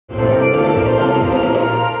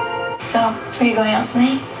Are you going out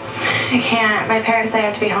tonight? I can't. My parents say I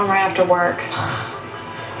have to be home right after work.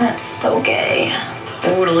 That's so gay.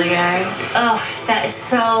 Totally gay. Oh, that is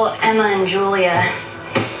so Emma and Julia.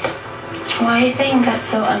 Why are you saying that's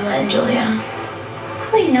so Emma and Julia?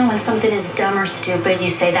 Well, you know when something is dumb or stupid,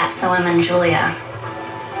 you say that's so Emma and Julia.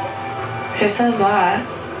 Who says that?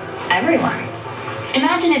 Everyone.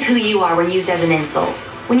 Imagine if who you are were used as an insult.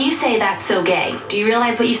 When you say that's so gay, do you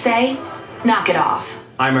realize what you say? Knock it off.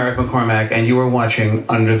 I'm Eric McCormack, and you are watching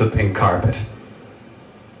Under the Pink Carpet.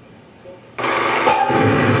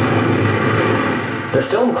 The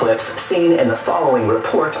film clips seen in the following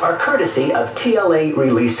report are courtesy of TLA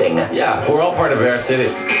Releasing. Yeah, we're all part of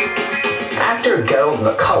BearCity. Actor Gerald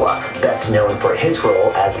McCullouch, best known for his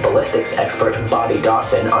role as ballistics expert Bobby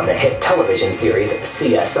Dawson on the hit television series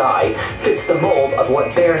CSI, fits the mold of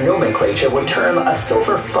what bear nomenclature would term a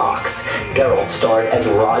silver fox. Gerald starred as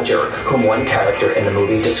Roger, whom one character in the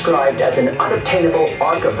movie described as an unobtainable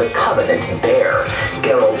Ark of the Covenant bear.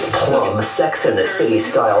 Gerald's plum, Sex and the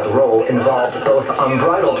City-styled role involved both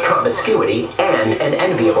unbridled promiscuity and an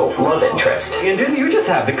enviable love interest. And didn't you just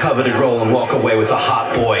have the coveted role and walk away with a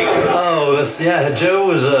hot boy? Oh, yeah, Joe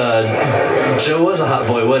was a hot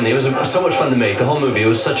boy, wasn't he? It was so much fun to make. The whole movie, it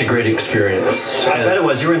was such a great experience. I bet it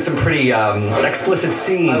was. You were in some pretty explicit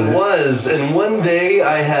scenes. I was, and one day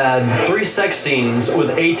I had 3 sex scenes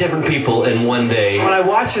with 8 different people in one day. When I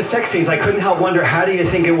watched the sex scenes, I couldn't help wonder, how do you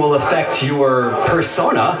think it will affect your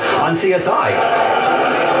persona on CSI?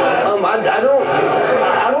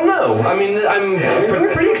 I don't know. I mean, They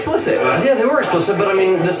were pretty explicit. Yeah, they were explicit, but I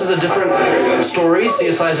mean, this is a different story.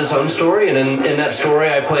 CSI is its own story, and in that story,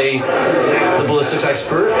 I play the ballistics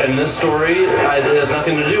expert, and this story it has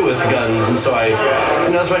nothing to do with guns, and so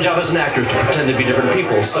that's my job as an actor, is to pretend to be different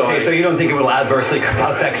people. So okay, so you don't think it will adversely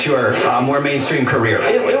affect your more mainstream career?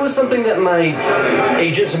 It was something that my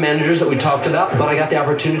agents and managers that we talked about, but I got the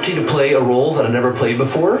opportunity to play a role that I never played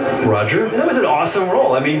before, Roger. That was an awesome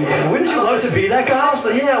role. I mean, wouldn't you love to be that guy? So,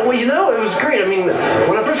 yeah, well, it was great. I mean,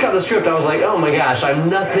 when I first got the script, I was like, oh my gosh, I'm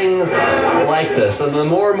nothing like this. And the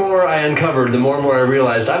more and more I uncovered, the more and more I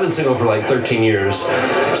realized, I've been single for like 13 years,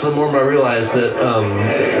 so the more and more I realized that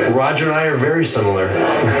Roger and I are very similar.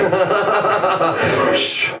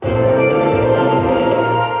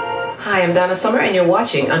 Hi, I'm Donna Summer, and you're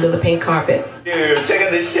watching Under the Pink Carpet. Dude, check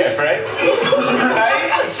out this chef, right? Right?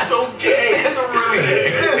 That's so gay. That's really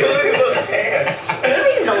gay. Dude, look at those hands.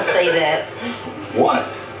 Please don't say that. What?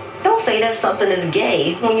 Don't say that something is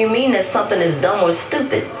gay when you mean that something is dumb or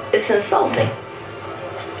stupid. It's insulting.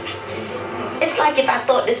 It's like if I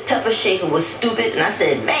thought this pepper shaker was stupid and I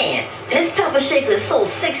said, man, this pepper shaker is so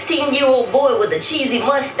 16-year-old boy with a cheesy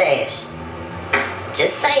mustache.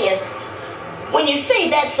 Just saying. When you say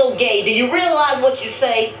that's so gay, do you realize what you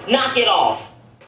say? Knock it off.